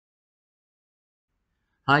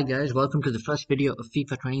Hi guys, welcome to the first video of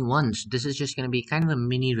FIFA 21. So this is just going to be kind of a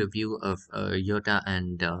mini review of JOTA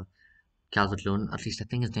and Calvert-Lewin. At least I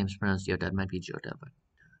think his name is pronounced JOTA. It might be JOTA,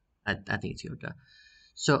 but I think it's JOTA.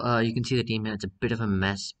 So you can see the team here. It's a bit of a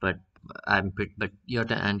mess, but but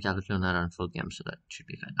JOTA and Calvert-Lewin are on full game, so that should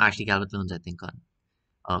be fine. Actually, Calvert-Lewin's I think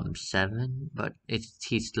on 7, but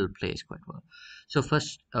he still plays quite well. So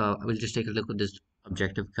first, we'll just take a look at this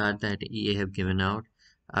objective card that EA have given out.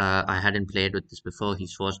 I hadn't played with this before.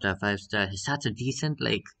 He's 4-star, 5-star. His stats are decent.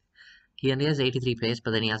 Like he only has 83 pace,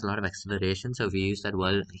 but then he has a lot of acceleration. So if you use that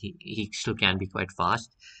well, he still can be quite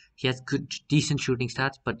fast. He has good, decent shooting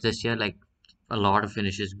stats, but this year, like a lot of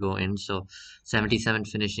finishes go in. So 77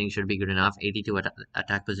 finishing should be good enough. 82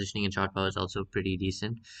 attack positioning and shot power is also pretty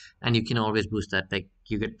decent. And you can always boost that. Like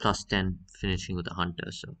you get plus 10 finishing with a hunter.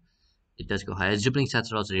 So it does go higher. His dribbling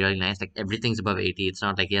stats are also really nice. Like everything's above 80. It's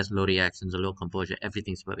not like he has low reactions or low composure.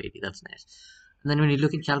 Everything's above 80. That's nice. And then when you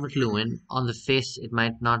look at Calvert-Lewin, on the face, it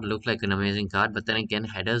might not look like an amazing card, but then again,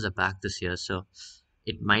 headers are back this year, so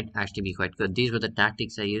it might actually be quite good. These were the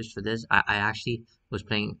tactics I used for this. I actually was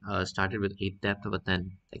playing, started with 8 depth, but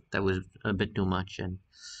then like that was a bit too much, and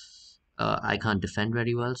I can't defend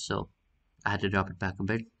very well, so I had to drop it back a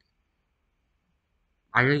bit.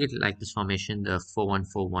 I really like this formation, the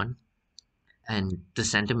 4-1-4-1. And the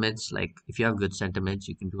center mids, like if you have good center mids,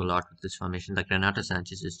 you can do a lot with this formation. Like Renato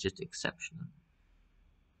Sanchez is just exceptional.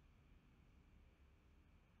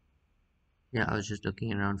 Yeah, I was just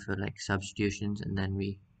looking around for like substitutions and then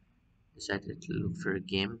we decided to look for a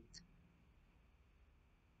game.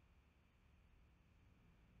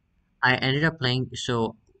 I ended up playing,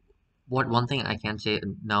 so what one thing I can say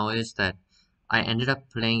now is that I ended up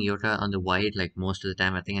playing Yota on the wide like most of the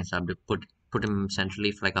time. I think I started to put him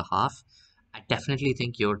centrally for like a half. I definitely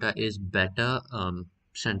think Yota is better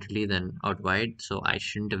centrally than out wide, so I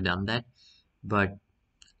shouldn't have done that. But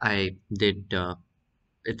I did.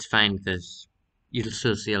 It's fine because you'll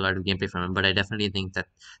still see a lot of gameplay from him. But I definitely think that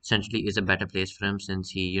centrally is a better place for him since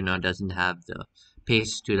he, doesn't have the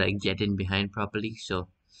pace to like get in behind properly. So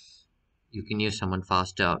you can use someone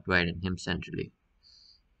faster out wide and him centrally.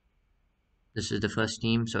 This is the first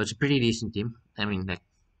team, so it's a pretty decent team. I mean, like,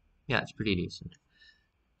 yeah, it's pretty decent.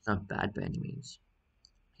 It's not bad by any means.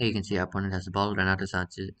 Here you can see our opponent has the ball. Renato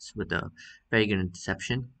Sanchez with a very good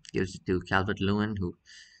interception. Gives it to Calvert-Lewin, who,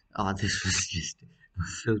 oh, this was just a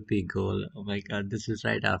filthy goal. Oh my god, this was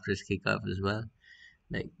right after his kickoff as well.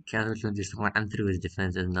 Like, Calvert-Lewin just ran through his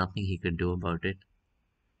defense. There's nothing he could do about it.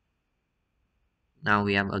 Now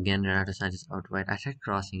we have again Renato Sanchez out wide. I tried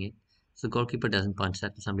crossing it. So the goalkeeper doesn't punch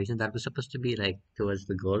that for some reason. That was supposed to be like towards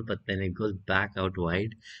the goal, but then it goes back out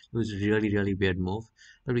wide. It was a really, really weird move.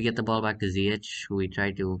 But we get the ball back to Ziyech, who we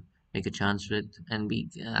try to make a chance with, and we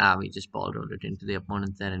just ball rolled it into the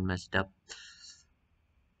opponent there and messed up.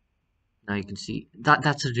 Now you can see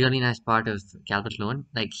that's a really nice part of Calvert-Lewin.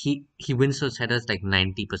 Like he wins those headers like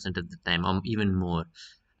 90% of the time, or even more.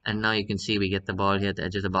 And now you can see we get the ball here at the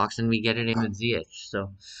edge of the box and we get it in with Ziyech.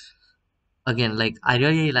 So again, like I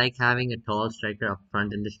really like having a tall striker up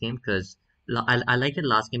front in this game because I liked it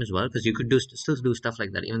last game as well because you could still do stuff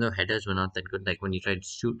like that even though headers were not that good like when you tried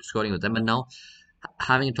scoring with them. But now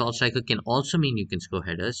having a tall striker can also mean you can score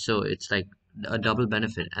headers, so it's like a double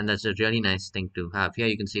benefit, and that's a really nice thing to have. Here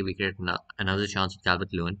you can see we create another chance with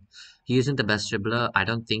Calvert-Lewin. He isn't the best dribbler. I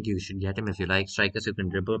don't think you should get him if you like strikers who can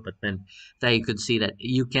dribble, but then there you could see that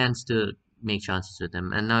you can still make chances with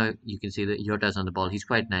him. And now you can see that Yota's on the ball. He's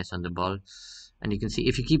quite nice on the ball. And you can see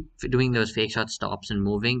if you keep doing those fake shot stops and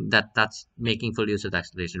moving, that's making full use of the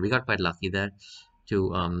acceleration. We got quite lucky there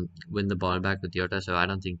to win the ball back with Yota, so I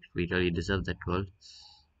don't think we really deserve that goal.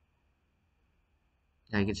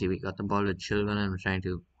 Now you can see we got the ball with Chilwell and we're trying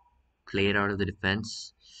to play it out of the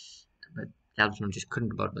defense, but Calvin just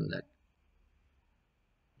couldn't about win that.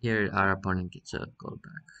 Here our opponent gets a goal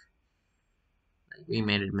back. Like, we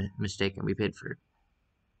made a mistake and we paid for it.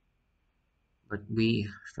 But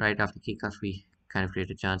right after kickoff, we kind of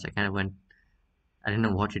created a chance. I didn't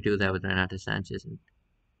know what to do there with Renato Sanchez and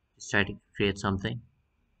just tried to create something.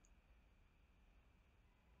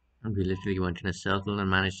 And we literally went in a circle and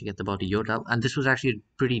managed to get the ball to Yota. And this was actually a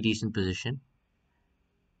pretty decent position.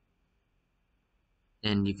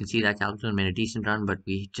 And you can see that Calvin made a decent run, but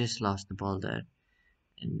we just lost the ball there.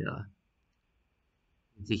 And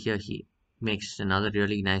see here he makes another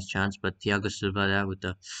really nice chance, but Thiago Silva there with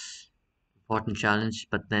the important challenge,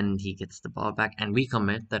 but then he gets the ball back and we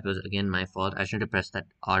commit. That was again my fault. I shouldn't have pressed that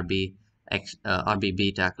RBB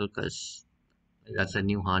tackle because that's a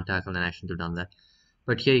new hard tackle and I shouldn't have done that.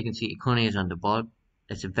 But here you can see Ikone is on the ball.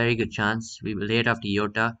 It's a very good chance. We lay it off to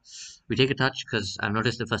Yota. We take a touch because I've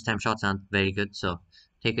noticed the first time shots aren't very good, so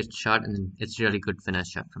take a shot, and then it's really good finesse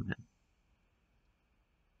shot from him.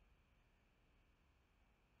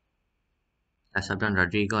 I subbed on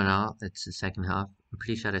Rodrigo now. It's the second half. I'm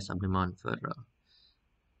pretty sure I subbed him on for.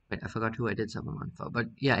 Wait, I forgot who I did sub him on for. But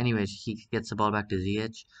yeah, anyways, he gets the ball back to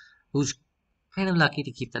Ziyech, who's kind of lucky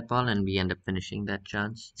to keep that ball, and we end up finishing that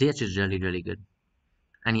chance. Ziyech is really, really good,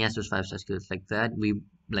 and he has those 5-star skills like that. We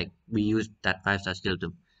used that 5-star skill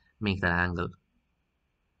to make that angle,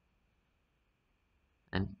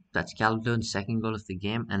 and that's Calvert-Lewin's second goal of the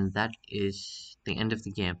game, and that is the end of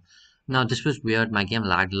the game. Now this was weird. My game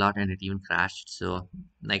lagged a lot, and it even crashed. So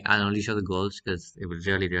like I'll only show the goals because it was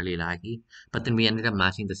really, really laggy. But then we ended up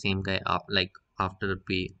matching the same guy up like after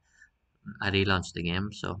I relaunched the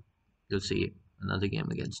game, so you'll see another game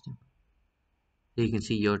against him. Here you can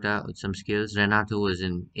see Jota with some skills. Renato was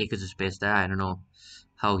in acres of space there. I don't know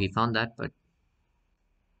how he found that, but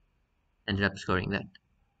ended up scoring that.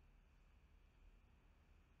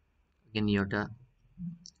 Again, Jota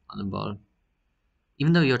on the ball.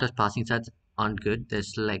 Even though Jota's passing stats aren't good, they're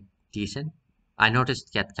still like decent. I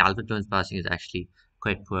noticed that Calvert-Lewin's passing is actually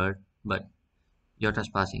quite poor, but Jota's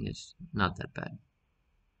passing is not that bad.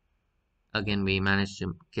 Again, we managed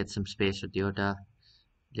to get some space with Jota.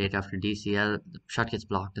 Late after DCL, the shot gets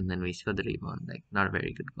blocked, and then we score the rebound. Like, not a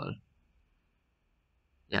very good goal.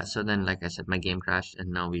 Yeah, so then, like I said, my game crashed, and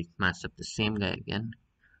now we matched up the same guy again.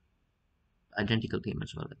 Identical team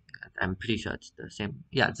as well. I'm pretty sure it's the same.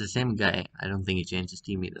 Yeah, it's the same guy. I don't think he changed his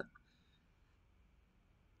team either.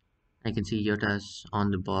 I can see Yota's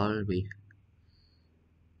on the ball. We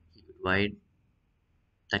keep it wide.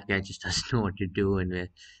 That guy just doesn't know what to do, and we're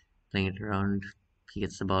playing it around. He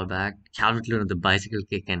gets the ball back. Calvert-Lewin with the bicycle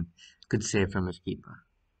kick and good save from his keeper.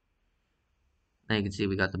 Now you can see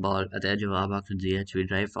we got the ball at the edge of our box with Ziyech. We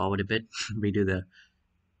drive forward a bit. We do the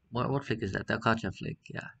what flick is that? The Akacha flick,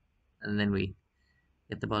 yeah. And then we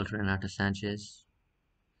get the ball to Renato Sanchez.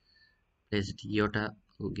 Plays it to Jota,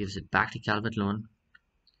 who gives it back to Calvert-Lewin.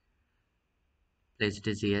 Plays it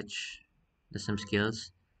to Ziyech. Does some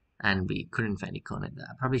skills. And we couldn't find a corner there.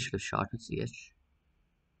 I probably should have shot with Ziyech.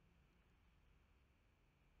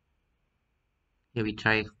 Yeah, we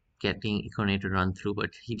tried getting Ikone to run through, but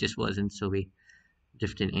he just wasn't, so we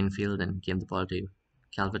drifted infield and gave the ball to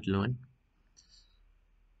Calvert-Lewin.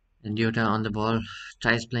 And Jota on the ball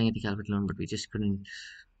tries playing it to Calvert-Lewin, but we just couldn't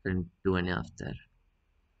do enough there.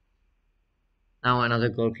 Now another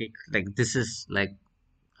goal kick. Like this is like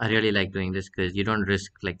I really like doing this because you don't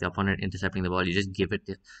risk like the opponent intercepting the ball. You just give it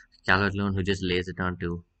to Calvert-Lewin, who just lays it on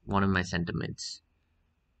to one of my center mids,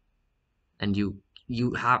 and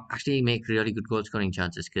you have actually make really good goal scoring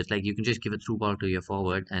chances because like you can just give a through ball to your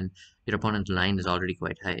forward, and your opponent's line is already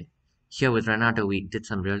quite high. Here with Renato, we did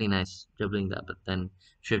some really nice dribbling there, but then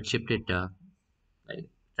should have chipped it. Like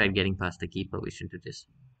tried getting past the keeper. We should have just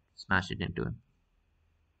smashed it into him.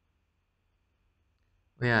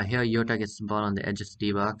 Oh, yeah, here Yota gets the ball on the edge of the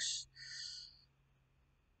D box.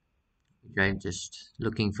 Right, just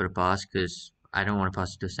looking for a pass because I don't want to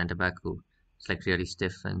pass it to a centre back who is like really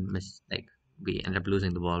stiff and we end up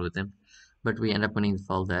losing the ball with him. But we end up winning the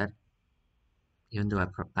foul there, even though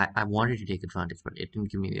I wanted to take advantage, but it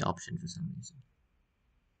didn't give me the option for some reason.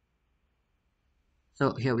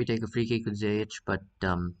 So here we take a free kick with Ziyech, but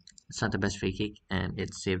it's not the best free kick, and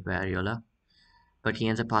it's saved by Ariola. But he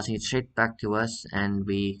ends up passing it straight back to us, and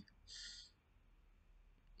we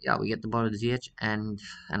get the ball with Ziyech, and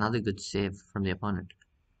another good save from the opponent.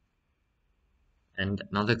 And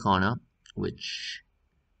another corner, which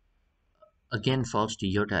again falls to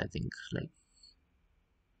Yota, I think. Like,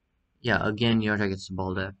 yeah, again, Yota gets the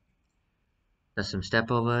ball there. Does some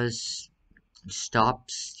step overs,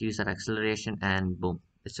 stops, use that acceleration, and boom,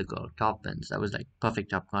 it's a goal. Top bends. That was like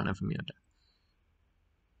perfect top corner from Yota.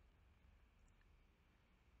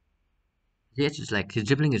 Ziyech is like, his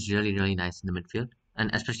dribbling is really, really nice in the midfield.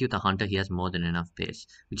 And especially with the Hunter, he has more than enough pace.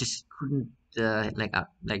 We just couldn't,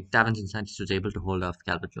 like Davinson Sanchez was able to hold off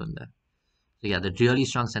Calvert-Lewin there. So yeah, the really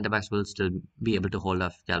strong centre backs will still be able to hold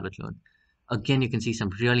off Calvert-Lewin. Again, you can see some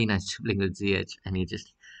really nice dribbling with Ziyech, and he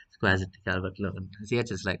just squares it to Calvert-Lewin.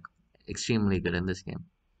 Ziyech is like extremely good in this game,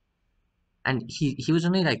 and he was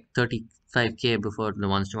only like 35K before the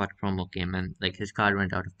One Start promo came, and like his card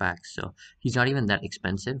went out of packs, so he's not even that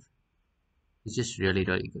expensive. He's just really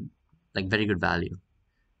really good, like very good value.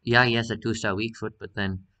 Yeah, he has a 2-star weak foot, but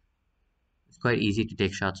then it's quite easy to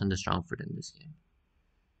take shots on the strong foot in this game.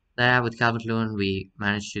 There with Calvert-Lewin, we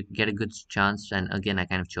managed to get a good chance, and again, I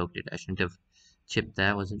kind of choked it. I shouldn't have chipped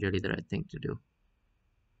there. Wasn't really the right thing to do.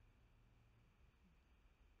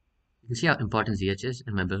 You can see how important Ziyech is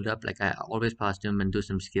in my build-up. Like I always pass to him and do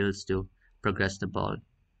some skills to progress the ball.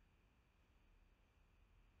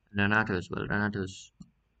 Renato as well. Renato's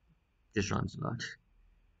just runs a lot.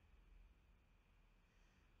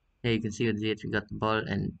 Yeah, you can see with Ziyech we got the ball,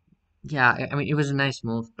 and yeah, I mean it was a nice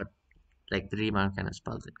move, but like the rebound kind of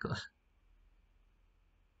spells it goal.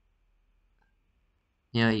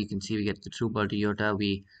 Yeah, you can see we get the through ball to Jota.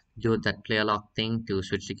 We do that player lock thing to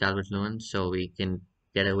switch to Calvert-Lewin so we can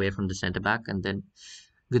get away from the centre back, and then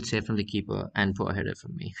good save from the keeper and poor header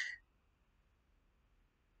from me.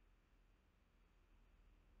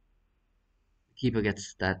 The keeper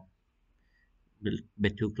gets that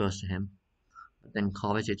bit too close to him. But then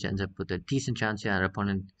Kovacic ends up with a decent chance here. Our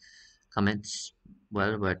opponent commits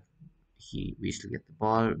well, but we still get the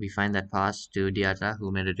ball. We find that pass to Diata,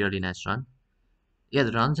 who made a really nice run. Yeah,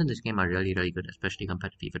 the runs in this game are really, really good, especially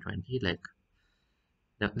compared to FIFA 20. Like,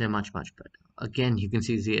 they're much, much better. Again, you can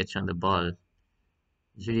see Ziyech on the ball.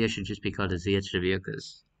 This video should just be called a Ziyech review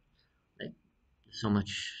because, like, so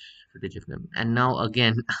much footage of them. And now,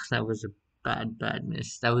 again, that was a bad, bad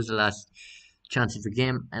miss. That was the last chance of the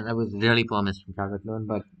game, and that was really poor miss from Calvert Lewin.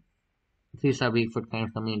 But Fifa weak foot kind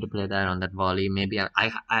of coming into play there on that volley. Maybe I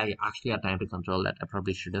actually had time to control that. I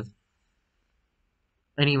probably should have.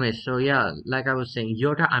 Anyway, so yeah, like I was saying,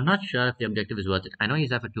 Yota, I'm not sure if the objective is worth it. I know he's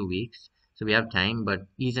there for 2 weeks, so we have time, but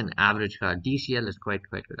he's an average card. DCL is quite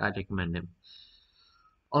good. I'd recommend him.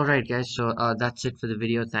 Alright guys, so that's it for the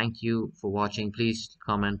video. Thank you for watching. Please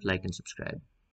comment, like, and subscribe.